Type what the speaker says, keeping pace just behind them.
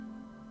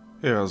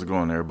Hey, how's it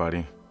going,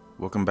 everybody?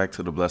 Welcome back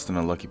to the Blessed and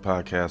Unlucky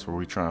podcast, where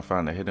we try and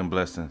find the hidden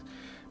blessings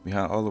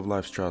behind all of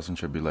life's trials and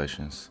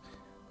tribulations.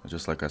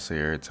 Just like I say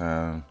every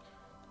time,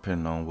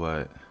 depending on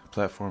what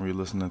platform you're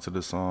listening to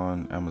this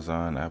on,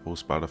 Amazon, Apple,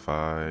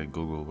 Spotify,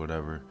 Google,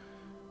 whatever,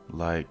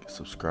 like,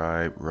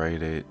 subscribe,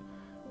 rate it,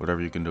 whatever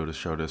you can do to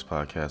show this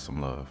podcast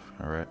some love,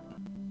 all right?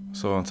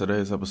 So on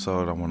today's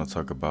episode, I want to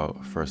talk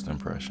about first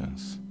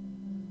impressions.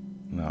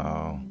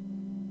 Now,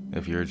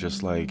 if you're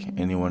just like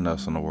anyone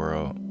else in the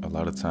world, a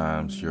lot of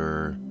times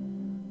your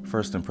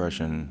first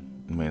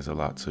impression means a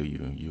lot to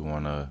you. You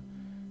want to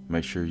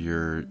make sure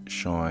you're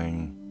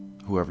showing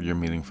whoever you're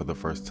meeting for the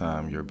first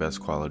time your best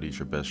qualities,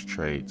 your best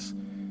traits,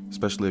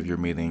 especially if you're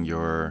meeting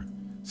your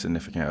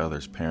significant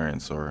other's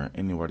parents or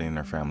anybody in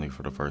their family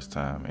for the first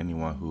time,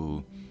 anyone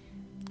who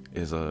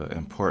is an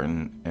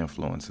important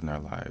influence in their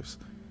lives.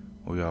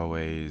 We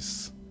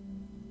always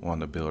want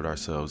to build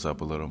ourselves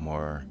up a little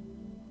more,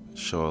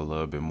 show a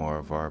little bit more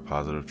of our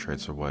positive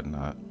traits or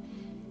whatnot.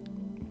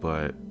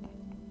 But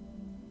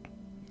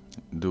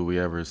do we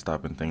ever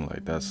stop and think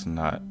like that's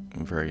not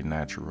very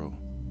natural?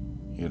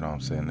 You know what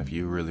I'm saying? If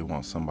you really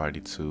want somebody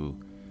to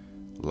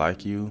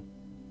like you,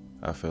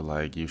 I feel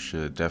like you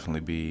should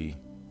definitely be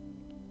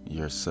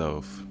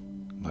yourself,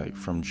 like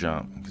from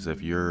jump. Because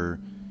if you're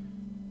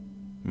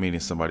meeting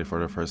somebody for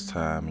the first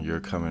time, you're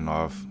coming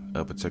off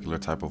a particular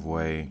type of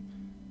way,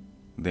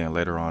 then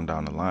later on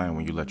down the line,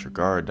 when you let your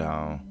guard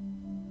down,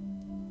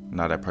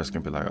 now that person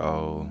can be like,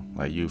 oh,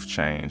 like you've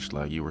changed,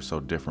 like you were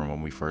so different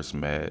when we first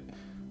met.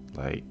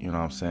 Like, you know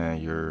what I'm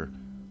saying? You're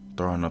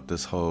throwing up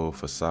this whole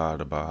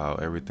facade about how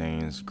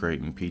everything's great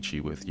and peachy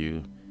with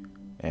you.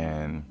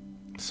 And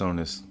as soon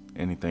as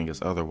anything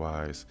is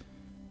otherwise,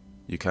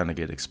 you kind of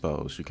get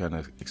exposed. You kind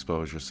of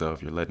expose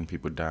yourself. You're letting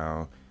people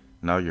down.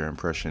 Now your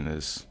impression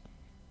is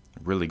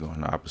really going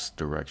the opposite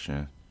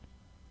direction.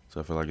 So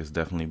I feel like it's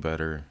definitely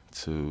better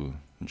to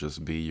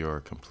just be your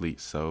complete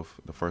self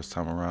the first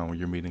time around when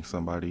you're meeting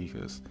somebody,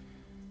 because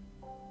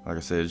like I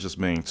said, it's just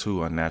being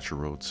too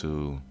unnatural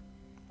to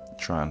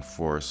try and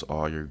force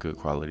all your good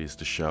qualities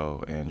to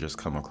show and just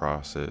come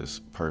across as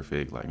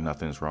perfect, like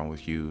nothing's wrong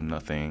with you,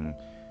 nothing,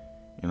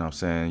 you know what I'm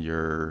saying,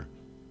 you're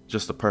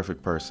just a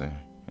perfect person,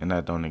 and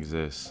that don't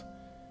exist.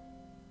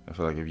 I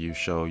feel like if you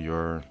show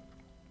your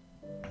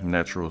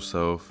natural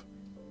self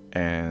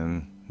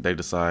and they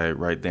decide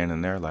right then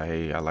and there, like,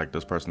 hey, I like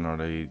this person,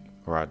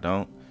 or I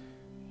don't,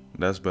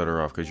 that's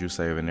better off, because you're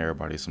saving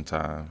everybody some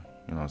time.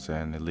 You know what I'm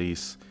saying? At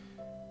least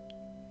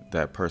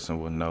that person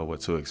will know what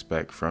to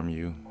expect from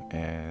you,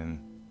 and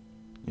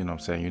you know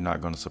what I'm saying, you're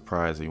not going to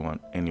surprise anyone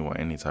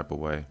any type of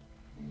way.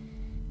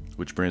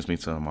 Which brings me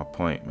to my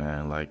point,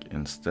 man. Like,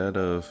 instead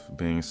of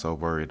being so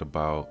worried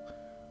about,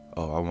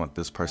 oh, I want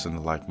this person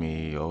to like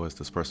me, oh, is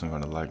this person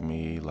going to like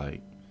me,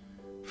 like,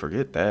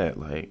 forget that.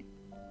 Like,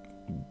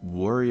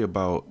 worry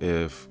about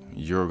if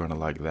you're going to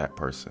like that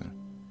person.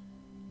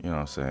 You know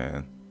what I'm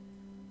saying?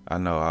 I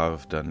know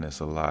I've done this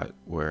a lot,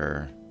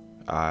 where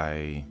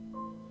I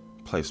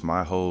place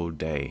my whole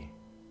day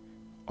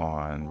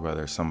on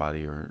whether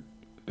somebody or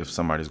if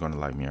somebody's going to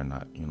like me or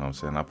not. You know what I'm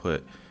saying? I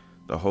put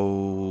the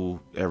whole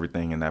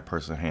everything in that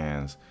person's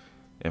hands,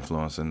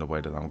 influencing the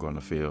way that I'm going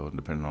to feel,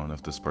 depending on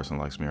if this person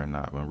likes me or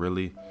not. When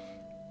really,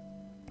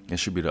 it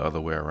should be the other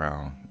way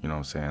around. You know what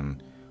I'm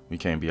saying? We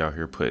can't be out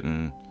here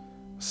putting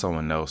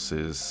someone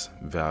else's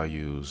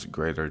values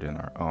greater than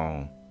our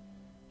own.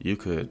 You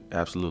could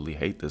absolutely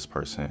hate this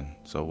person.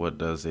 So what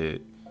does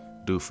it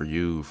do for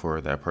you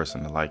for that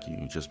person to like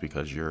you just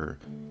because you're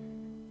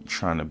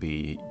trying to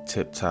be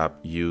tip-top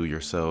you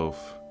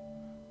yourself?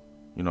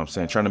 You know what I'm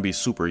saying? Trying to be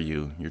super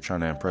you. You're trying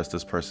to impress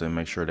this person,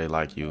 make sure they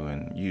like you,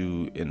 and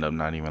you end up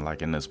not even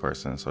liking this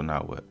person. So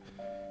now what?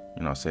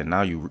 You know what I'm saying?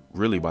 Now you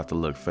really about to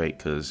look fake,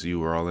 because you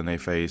were all in their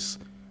face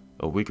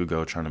a week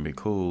ago trying to be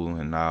cool,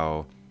 and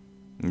now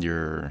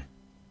you're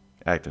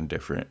acting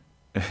different.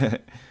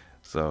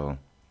 So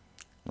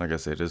like I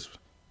said, it's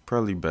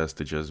probably best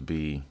to just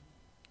be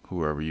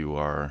whoever you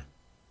are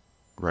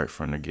right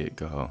from the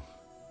get-go.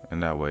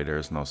 And that way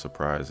there's no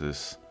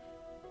surprises.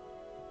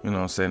 You know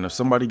what I'm saying? If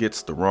somebody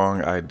gets the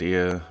wrong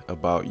idea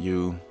about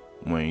you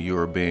when you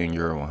are being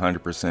your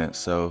 100%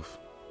 self,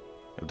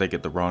 if they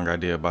get the wrong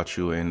idea about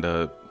you and end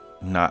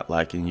up not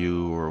liking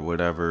you or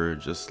whatever,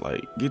 just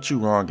like get you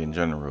wrong in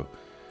general,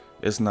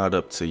 it's not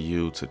up to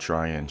you to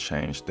try and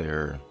change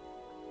their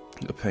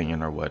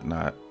opinion or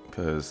whatnot,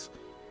 because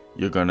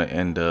you're going to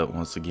end up,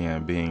 once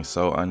again, being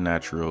so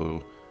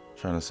unnatural,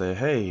 trying to say,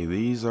 hey,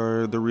 these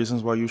are the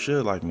reasons why you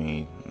should like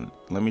me.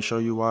 Let me show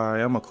you why I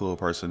am a cool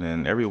person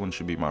and everyone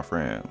should be my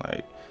friend.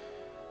 Like,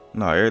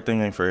 no, everything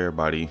ain't for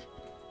everybody.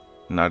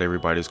 Not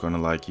everybody's going to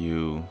like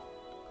you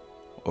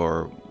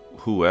or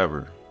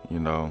whoever, you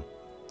know.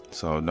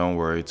 So don't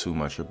worry too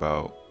much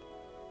about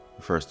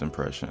first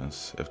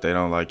impressions. If they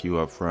don't like you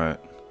up front,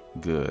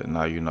 good.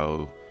 Now you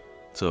know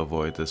to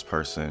avoid this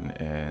person,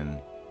 and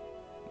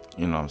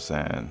you know what I'm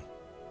saying,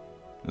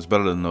 it's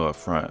better to know up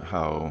front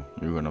how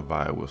you're going to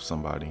vibe with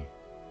somebody.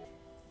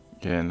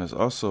 Yeah, and there's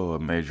also a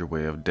major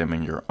way of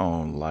dimming your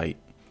own light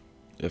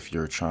if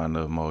you're trying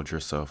to mold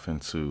yourself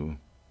into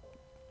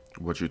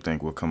what you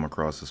think will come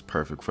across as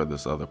perfect for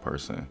this other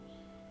person.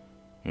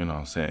 You know what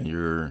I'm saying?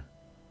 You're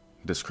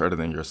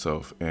discrediting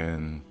yourself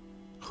and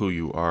who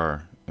you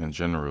are in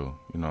general.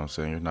 You know what I'm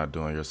saying? You're not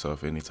doing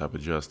yourself any type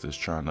of justice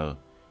trying to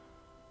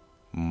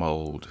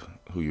mold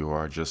who you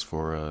are just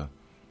for a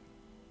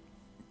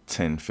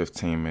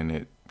 10-15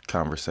 minute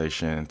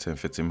conversation,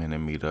 10-15 minute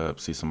meetup,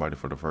 see somebody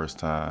for the first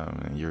time,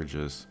 and you're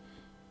just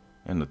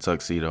in the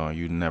tuxedo and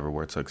you never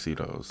wear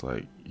tuxedos.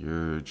 Like,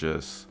 you're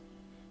just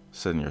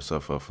setting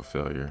yourself up for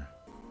failure.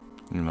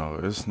 You know,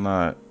 it's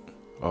not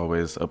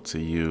always up to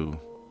you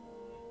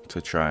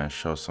to try and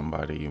show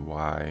somebody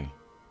why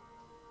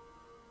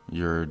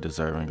you're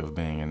deserving of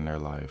being in their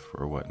life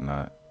or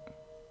whatnot.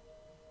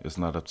 It's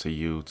not up to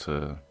you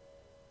to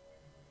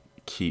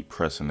keep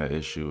pressing the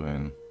issue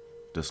and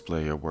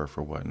display your worth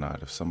or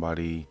whatnot. If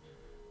somebody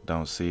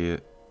don't see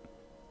it,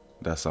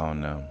 that's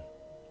on them.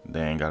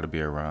 They ain't got to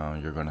be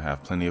around. You're going to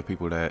have plenty of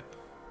people that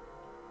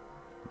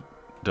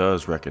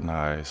does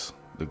recognize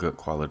the good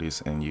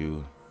qualities in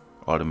you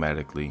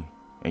automatically,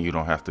 and you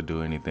don't have to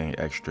do anything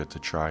extra to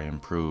try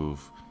and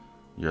prove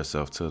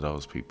yourself to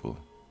those people.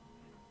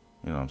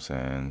 You know what I'm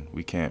saying?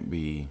 We can't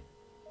be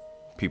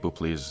people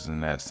pleasers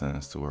in that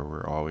sense, to where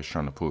we're always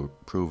trying to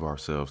prove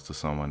ourselves to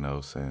someone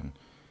else, and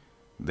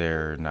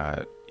they're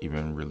not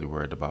even really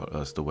worried about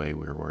us the way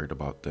we're worried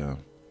about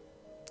them.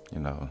 You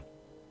know,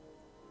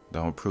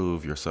 don't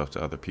prove yourself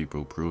to other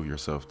people. Prove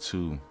yourself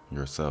to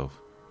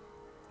yourself.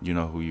 You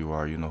know who you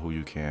are. You know who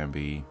you can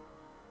be.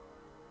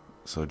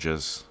 So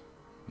just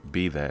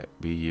be that.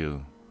 Be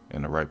you.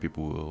 And the right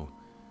people will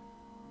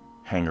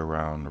hang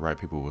around. The right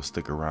people will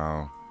stick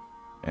around.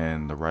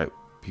 And the right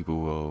people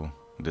will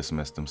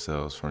dismiss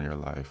themselves from your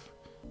life.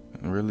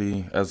 And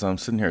really, as I'm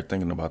sitting here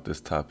thinking about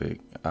this topic,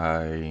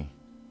 I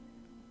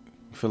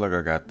feel like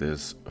I got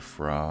this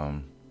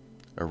from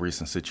a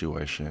recent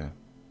situation.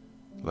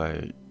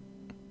 Like,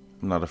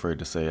 I'm not afraid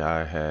to say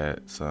I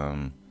had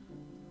some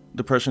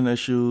depression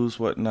issues,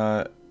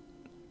 whatnot.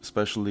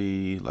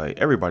 Especially, like,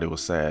 everybody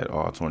was sad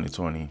all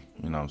 2020,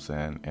 you know what I'm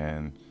saying?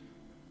 And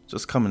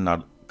just coming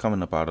up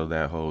out of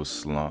that whole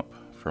slump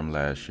from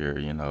last year,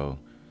 you know,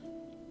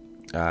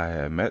 I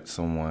had met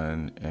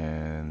someone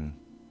and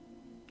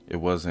it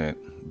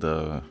wasn't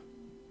the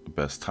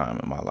best time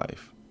in my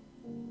life.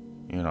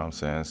 You know what I'm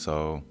saying?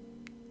 So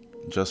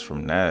just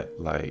from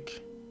that,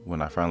 like,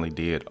 when I finally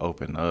did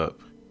open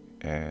up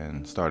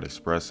and start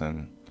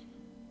expressing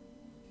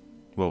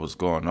what was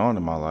going on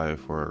in my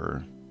life,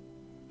 or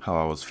how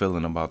I was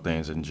feeling about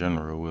things in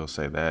general, we'll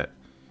say that,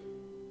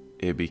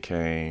 it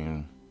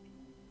became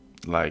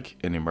like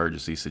an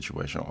emergency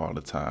situation all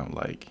the time.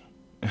 Like,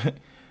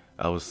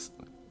 I was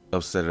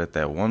upset at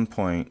that one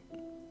point,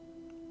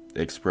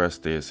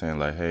 expressed it, saying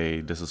like,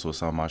 hey, this is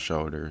what's on my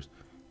shoulders.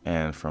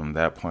 And from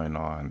that point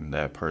on,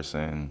 that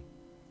person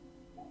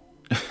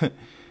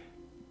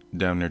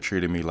damn near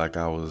treated me like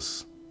I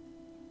was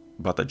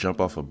about to jump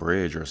off a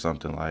bridge or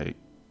something. Like,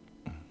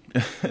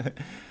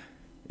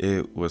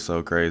 it was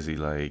so crazy.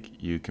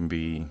 Like, you can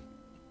be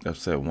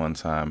upset one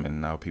time and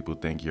now people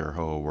think your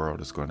whole world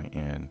is going to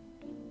end.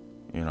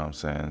 You know what I'm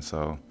saying?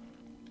 So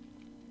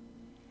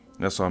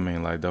that's what I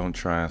mean. Like, don't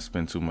try and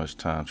spend too much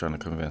time trying to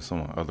convince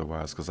someone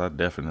otherwise, because I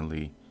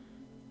definitely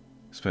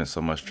spent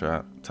so much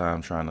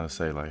time trying to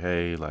say like,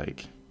 hey,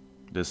 like,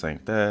 this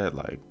ain't that,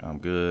 like, I'm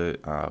good,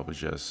 I was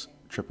just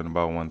tripping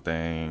about one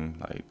thing,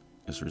 like,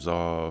 it's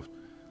resolved.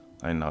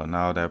 I know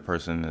now that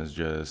person is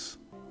just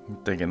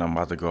thinking I'm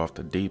about to go off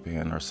the deep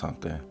end or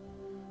something.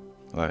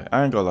 Like,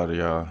 I ain't gonna lie to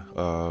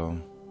y'all,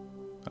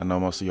 I know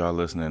most of y'all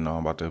listening know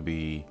I'm about to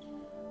be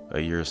a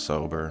year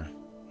sober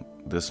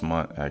this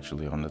month,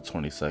 actually, on the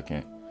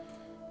 22nd.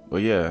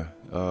 But yeah,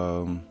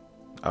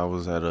 I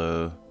was at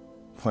a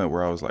point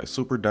where I was like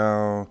super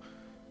down,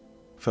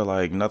 felt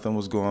like nothing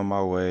was going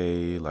my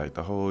way, like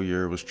the whole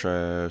year was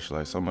trash,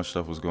 like so much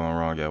stuff was going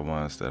wrong at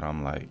once that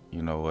I'm like,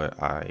 you know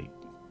what, I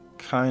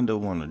kind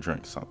of want to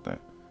drink something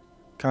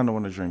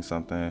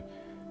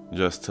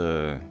just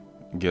to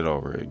get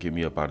over it, get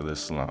me up out of this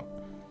slump.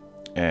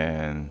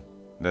 And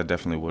that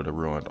definitely would have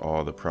ruined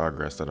all the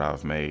progress that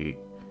I've made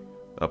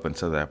up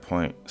until that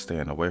point,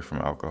 staying away from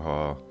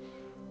alcohol.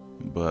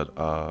 But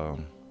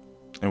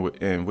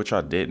in which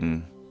I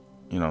didn't,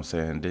 you know what I'm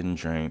saying, didn't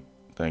drink,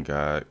 thank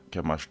God,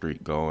 kept my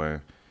streak going.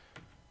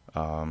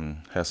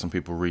 Had some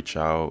people reach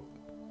out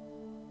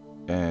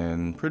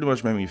and pretty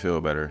much made me feel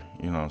better,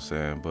 you know what I'm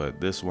saying.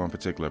 But this one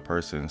particular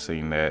person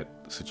seen that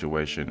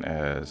situation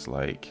as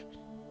like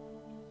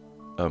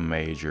a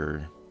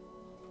major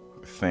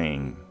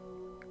thing,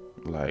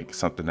 like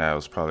something that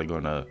was probably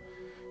gonna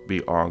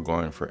be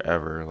ongoing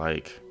forever,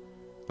 like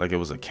it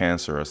was a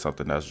cancer or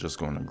something that's just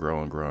going to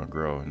grow and grow and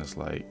grow. And it's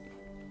like,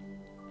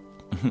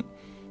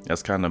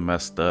 that's kind of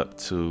messed up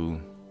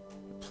to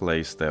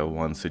place that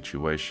one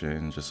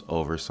situation just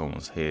over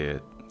someone's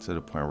head to the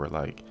point where,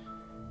 like,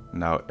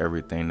 now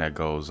everything that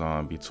goes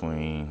on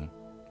between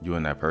you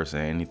and that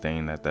person,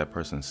 anything that that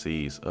person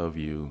sees of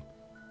you,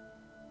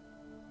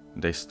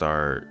 they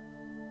start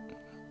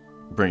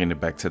bringing it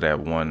back to that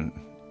one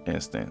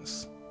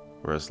instance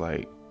where it's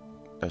like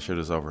that shit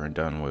is over and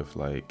done with.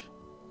 Like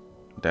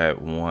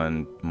that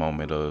one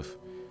moment of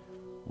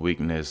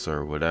weakness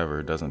or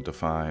whatever doesn't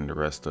define the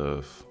rest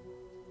of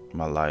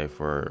my life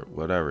or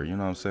whatever. You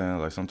know what I'm saying?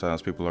 Like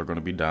sometimes people are going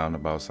to be down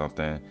about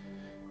something.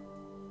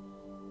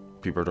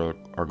 People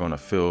are going to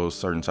feel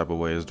certain type of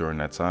ways during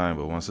that time,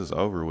 but once it's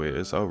over with,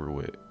 it's over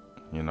with,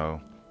 you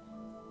know?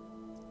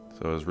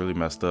 So it's really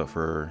messed up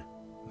for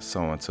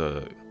someone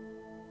to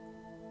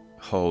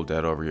hold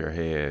that over your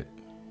head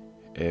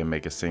and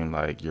make it seem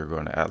like you're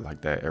going to act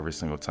like that every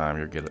single time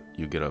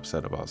you get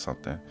upset about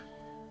something.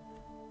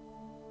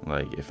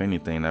 Like, if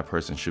anything, that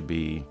person should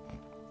be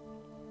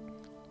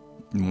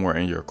more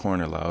in your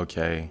corner, like,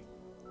 okay,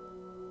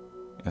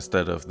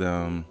 instead of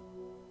them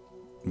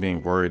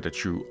being worried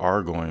that you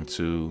are going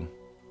to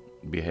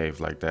behave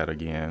like that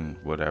again,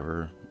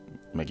 whatever,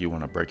 make you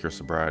want to break your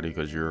sobriety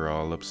because you're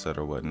all upset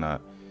or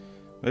whatnot.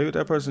 Maybe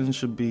that person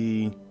should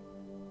be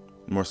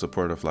more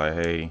supportive, like,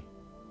 hey,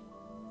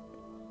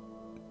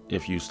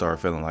 if you start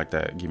feeling like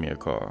that, give me a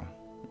call.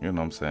 You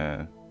know what I'm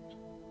saying?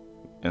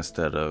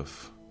 Instead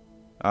of,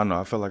 I don't know,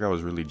 I felt like I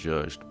was really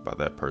judged by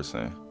that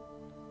person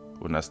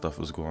when that stuff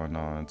was going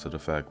on, to the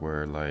fact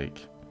where, like,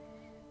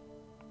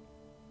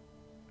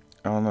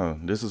 I don't know,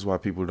 this is why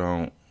people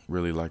don't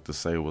really like to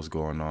say what's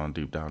going on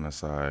deep down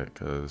inside,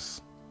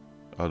 because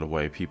of the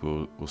way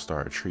people will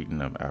start treating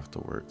them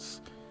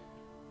afterwards.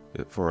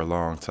 For a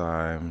long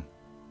time,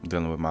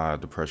 dealing with my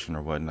depression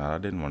or whatnot, I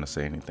didn't want to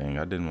say anything.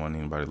 I didn't want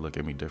anybody to look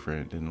at me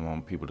different. Didn't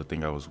want people to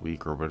think I was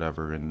weak or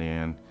whatever. And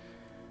then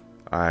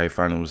I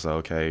finally was like,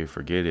 okay,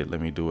 forget it.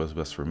 Let me do what's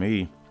best for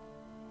me.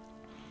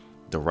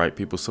 The right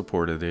people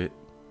supported it.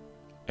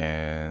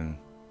 And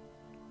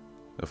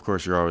of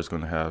course, you're always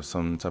going to have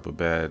some type of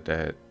bad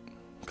that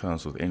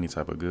comes with any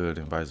type of good,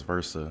 and vice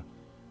versa.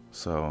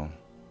 So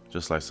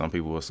just like some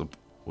people was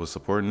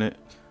supporting it,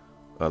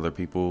 other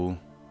people,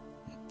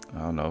 I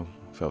don't know,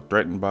 felt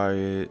threatened by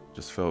it,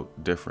 just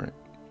felt different,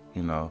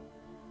 you know.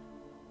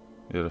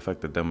 It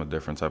affected them a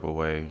different type of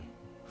way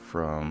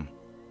from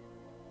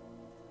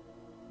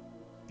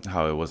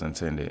how it was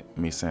intended.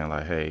 Me saying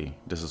like, hey,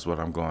 this is what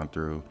I'm going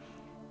through,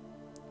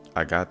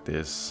 I got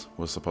this,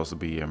 was supposed to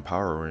be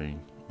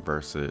empowering,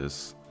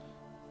 versus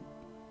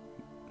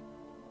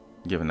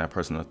giving that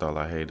person a thought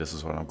like, hey, this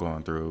is what I'm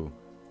going through,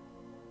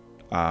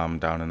 I'm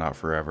down and out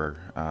forever,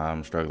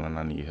 I'm struggling,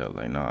 I need help.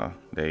 Like, nah,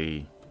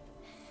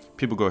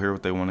 people go hear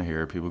what they want to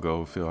hear. People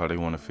go feel how they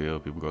want to feel.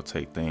 People go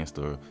take things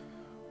the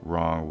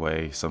wrong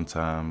way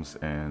sometimes.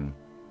 And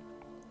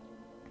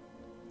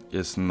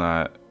it's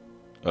not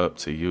up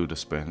to you to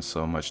spend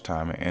so much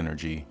time and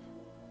energy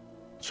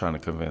trying to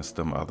convince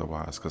them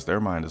otherwise, because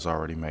their mind is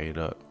already made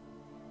up.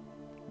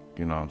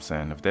 You know what I'm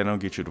saying? If they don't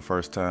get you the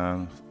first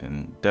time,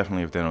 and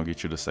definitely if they don't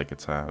get you the second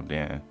time,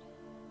 then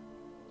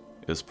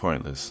it's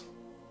pointless.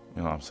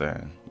 You know what I'm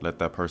saying? Let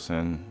that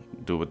person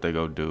do what they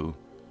go do.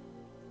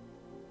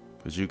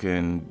 Because you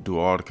can do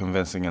all the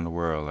convincing in the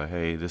world, like,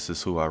 hey, this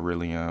is who I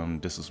really am,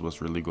 this is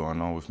what's really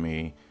going on with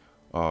me,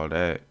 all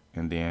that.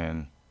 And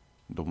then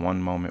the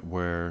one moment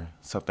where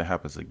something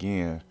happens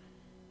again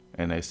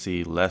and they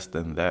see less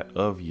than that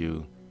of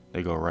you,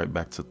 they go right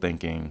back to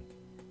thinking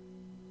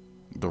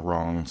the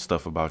wrong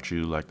stuff about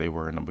you like they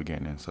were in the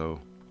beginning. So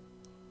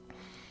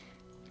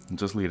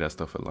just leave that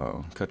stuff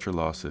alone. Cut your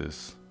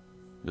losses.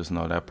 Just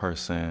know that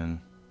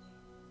person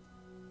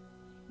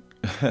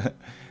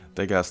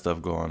they got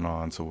stuff going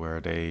on to where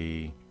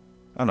I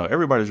don't know,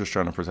 everybody's just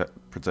trying to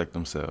protect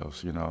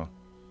themselves, you know.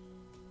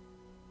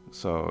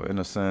 So in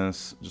a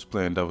sense, just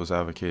playing devil's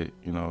advocate,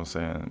 you know what I'm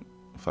saying,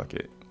 fuck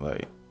it.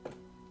 Like,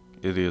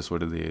 it is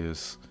what it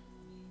is.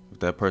 If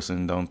that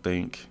person don't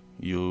think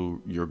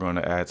you're going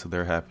to add to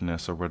their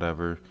happiness or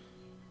whatever,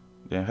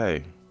 then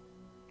hey,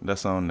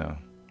 that's on them.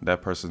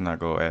 That person's not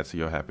going to add to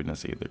your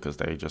happiness either, because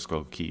they just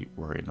go keep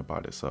worrying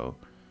about it. So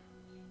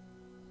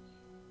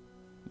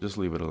just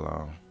leave it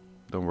alone.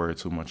 Don't worry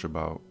too much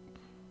about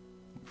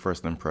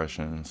first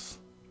impressions.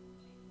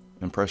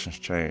 Impressions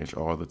change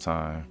all the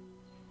time.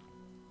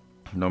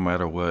 No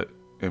matter what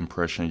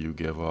impression you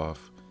give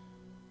off,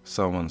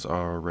 someone's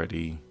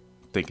already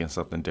thinking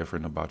something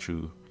different about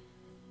you,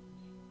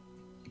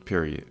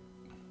 period.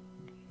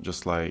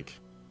 Just like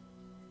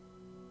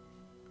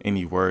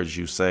any words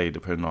you say,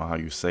 depending on how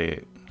you say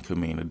it, could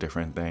mean a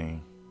different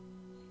thing.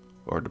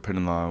 Or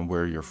depending on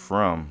where you're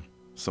from,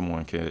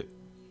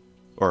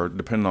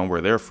 depending on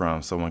where they're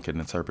from, someone can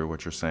interpret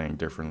what you're saying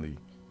differently.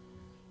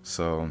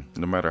 So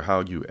no matter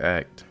how you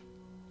act,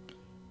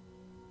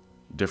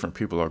 different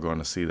people are going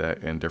to see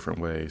that in different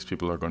ways.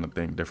 People are going to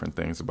think different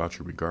things about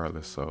you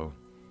regardless. So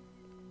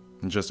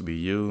just be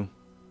you.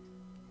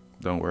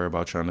 Don't worry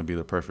about trying to be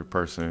the perfect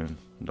person.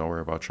 Don't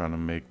worry about trying to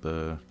make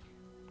the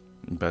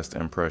best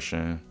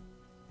impression.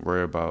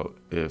 Worry about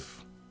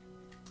if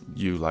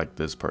you like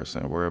this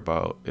person. Worry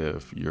about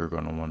if you're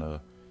going to want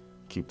to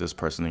keep this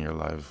person in your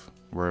life.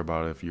 Worry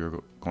about if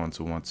you're going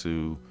to want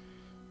to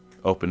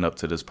open up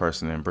to this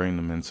person and bring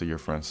them into your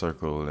friend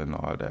circle and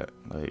all that.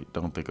 Like,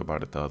 don't think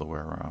about it the other way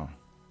around.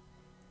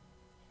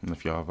 And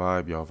if y'all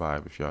vibe, y'all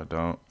vibe. If y'all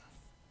don't,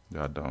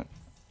 Y'all don't.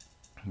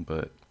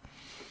 But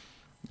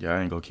yeah,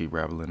 I ain't gonna keep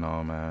rambling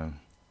on, man.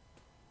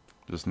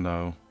 Just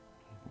know,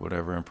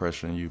 whatever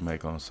impression you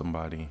make on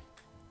somebody,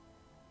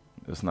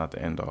 it's not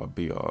the end all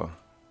be all.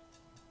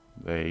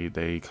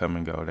 They come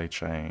and go, they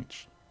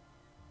change.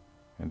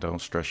 And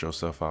don't stress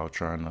yourself out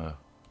trying to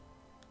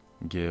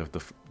give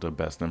the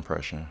best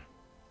impression.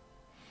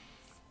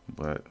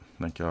 But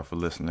thank y'all for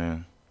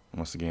listening.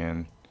 Once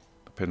again,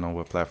 depending on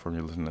what platform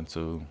you're listening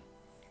to,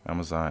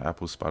 Amazon,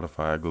 Apple,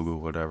 Spotify, Google,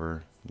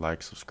 whatever.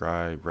 Like,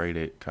 subscribe, rate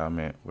it,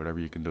 comment, whatever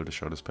you can do to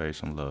show this page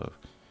some love.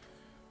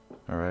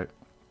 All right.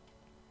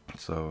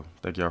 So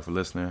thank y'all for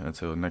listening.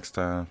 Until next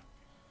time,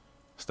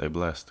 stay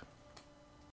blessed.